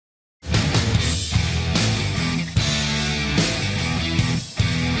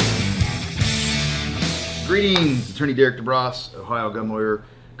Greetings, Attorney Derek DeBrosse, Ohio gun lawyer,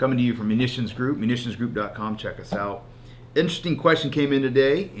 coming to you from Munitions Group, munitionsgroup.com. Check us out. Interesting question came in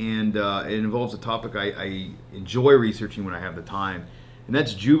today, and it involves a topic I enjoy researching when I have the time, and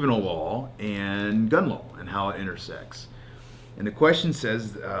that's juvenile law and gun law and how it intersects. And the question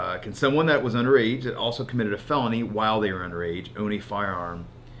says, can someone that was underage that also committed a felony while they were underage own a firearm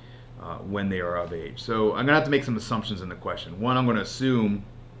when they are of age? So I'm going to have to make some assumptions in the question. One, I'm going to assume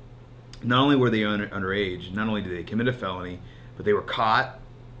not only were they underage, not only did they commit a felony, but they were caught,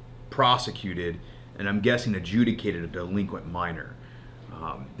 prosecuted, and I'm guessing adjudicated a delinquent minor.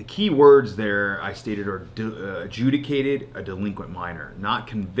 The key words there I stated are adjudicated a delinquent minor, not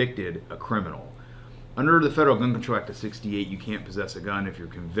convicted a criminal. Under the Federal Gun Control Act of '68, you can't possess a gun if you're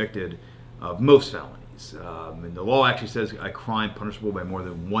convicted of most felonies. And the law actually says a crime punishable by more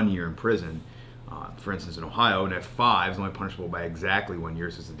than 1 year in prison. For instance, in Ohio, an F5 is only punishable by exactly 1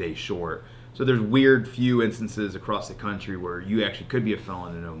 year, so it's a day short. So there's weird few instances across the country where you actually could be a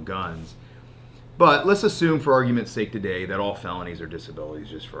felon and own guns. But let's assume for argument's sake today that all felonies are disabilities,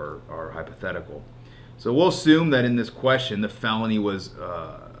 just for our hypothetical. So we'll assume that in this question the felony was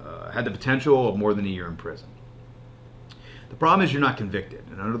had the potential of more than 1 year in prison. The problem is you're not convicted,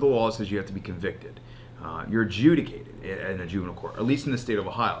 and under the law it says you have to be convicted. You're adjudicated in a juvenile court, at least in the state of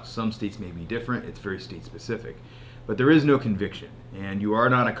Ohio. Some states may be different, it's very state specific. But there is no conviction, and you are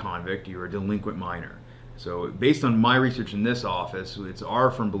not a convict, you're a delinquent minor. So based on my research in this office, it's our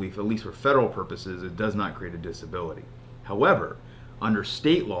firm belief, at least for federal purposes, it does not create a disability. However, under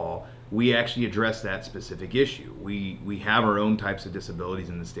state law, we actually address that specific issue. We have our own types of disabilities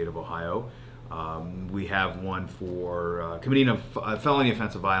in the state of Ohio. We have one for committing a felony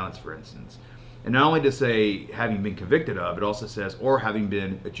offense of violence, for instance. And not only to say having been convicted of, it also says or having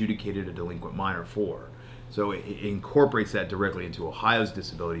been adjudicated a delinquent minor for. So it incorporates that directly into Ohio's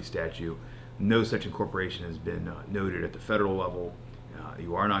disability statute. No such incorporation has been noted at the federal level.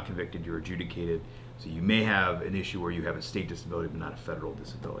 You are not convicted, you're adjudicated. So you may have an issue where you have a state disability but not a federal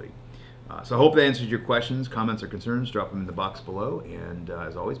disability. So I hope that answers your questions, comments, or concerns. Drop them in the box below. And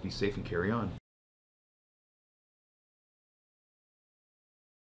as always, be safe and carry on.